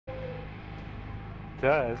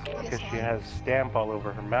does, because she has stamp all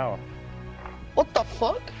over her mouth. What the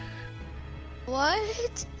fuck?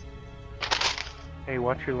 What? Hey,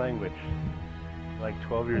 watch your language. Like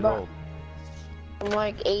 12 years old. I'm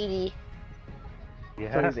like 80.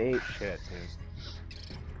 Yeah. So he's 8. Shit,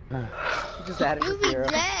 dude. Just added You'll a be 0.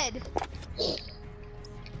 dead.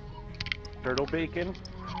 Turtle bacon?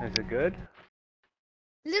 Is it good?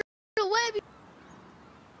 Little Webby.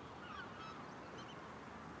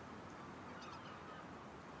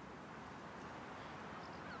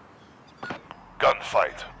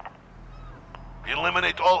 Gunfight.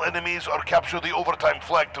 Eliminate all enemies or capture the overtime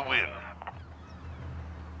flag to win.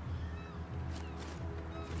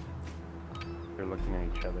 They're looking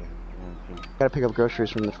at each other. Gotta pick up groceries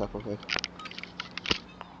from the truck real quick.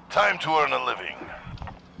 Time to earn a living.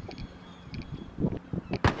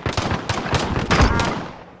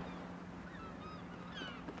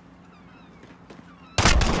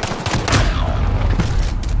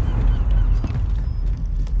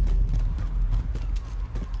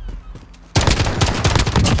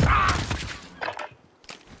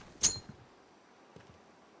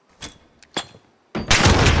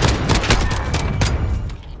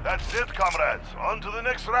 That's it, comrades. On to the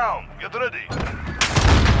next round. Get ready.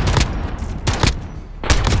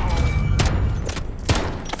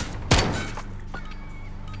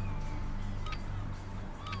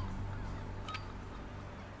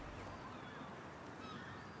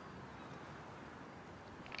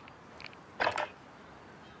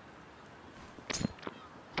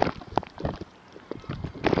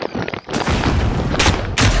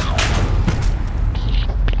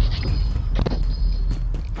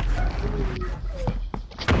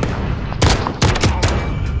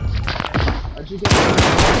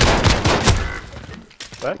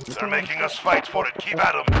 What? They're making us fight for it. Keep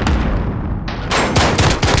at 'em.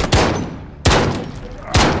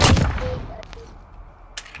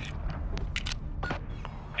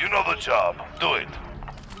 You know the job. Do it.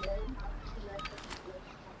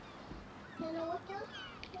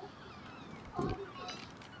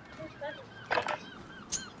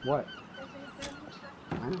 What?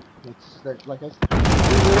 I know. It's like I said.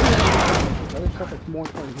 It's more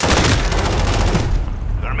important.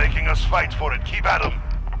 They're making us fight for it. Keep at 'em.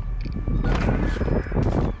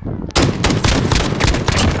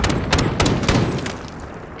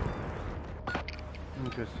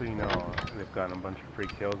 Just so you know, they've gotten a bunch of free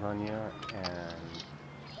kills on you, and...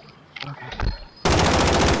 Okay.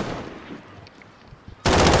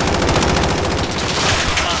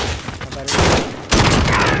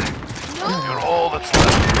 You're all that's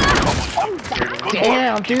left. Good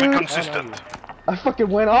Damn, work. Keep dude. it consistent. I fucking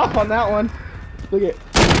went off on that one. Look at.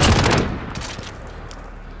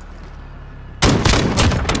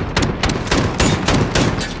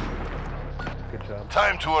 Good job.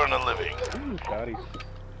 Time to earn a living. Ooh, shotties.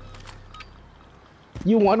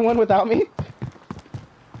 You won one without me?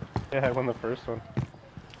 Yeah, I won the first one.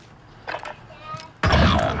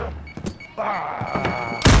 Oh,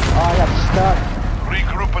 I got stuck.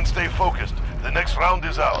 Regroup and stay focused. The next round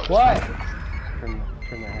is ours. What? Turn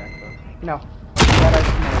the hacks up. No. That I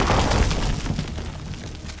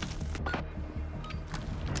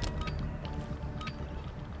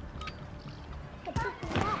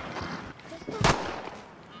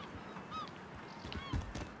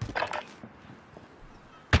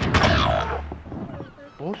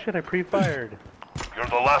Bullshit, I pre-fired. You're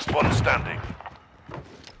the last one standing.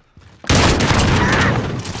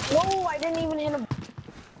 No, I didn't even hit him.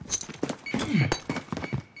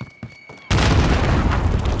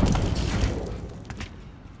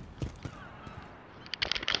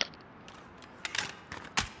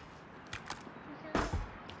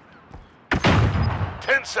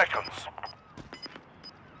 Ten seconds.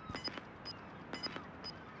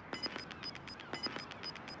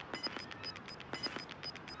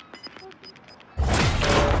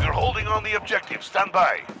 You're holding on the objective. Stand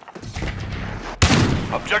by.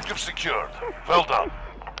 Objective secured. Well done.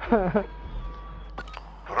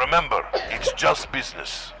 Remember, it's just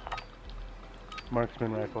business.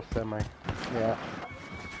 Marksman rifle semi. Yeah.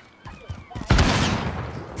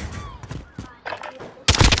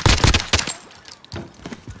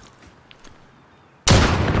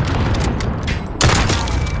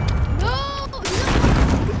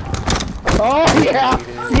 Oh yeah!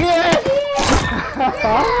 Yeah!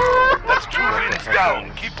 That's 2 wins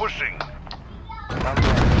down. Keep pushing.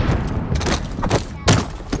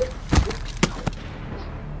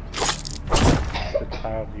 The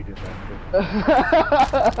child you did that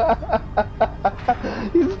to.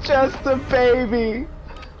 He's just a baby!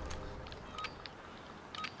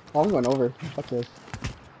 Oh, I'm going over. Fuck this.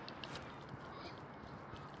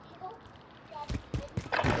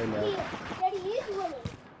 Right now. Daddy is winning.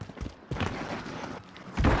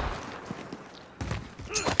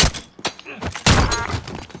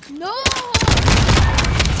 No!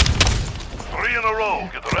 3 in a row.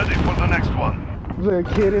 Get ready for the next one. The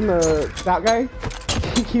kid in that guy,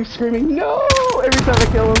 he keeps screaming no every time I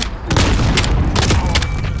kill him.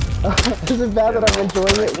 Is it bad that I'm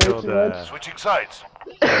enjoying it way too much? Switching sides.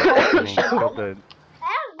 And he killed the,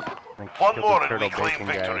 and One killed more the and we turtle claim bacon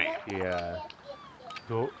victory. guy. Yeah.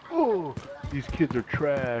 So, oh, these kids are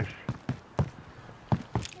trash.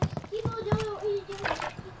 People don't know what he's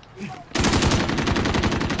doing.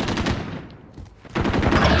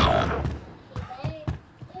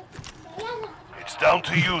 It's down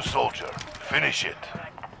to you, soldier. Finish it.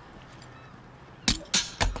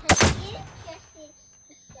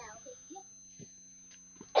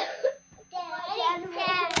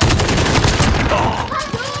 No!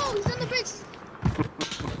 He's on the bridge!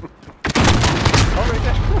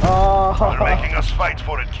 Oh, They're making us fight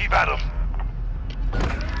for it. Keep at 'em.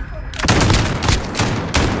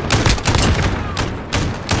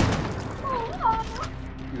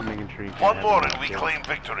 You're making sure you can't One have more any and we kills. claim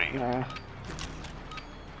victory. nah.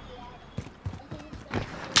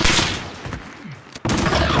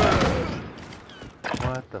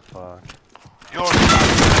 What the fuck? Your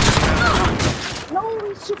No,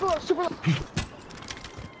 he's super low, super low.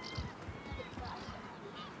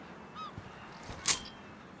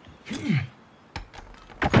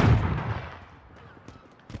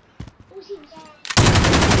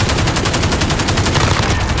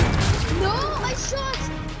 No! I shot!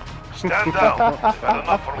 stand down. Bad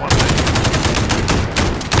enough for one day.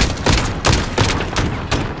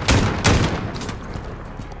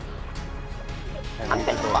 And these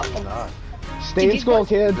adults suck. Stay in school,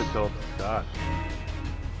 kids. These adults suck.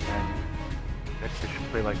 And they should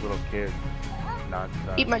play like little kids, not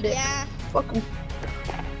suck. Eat my dick. Yeah. Fuck him.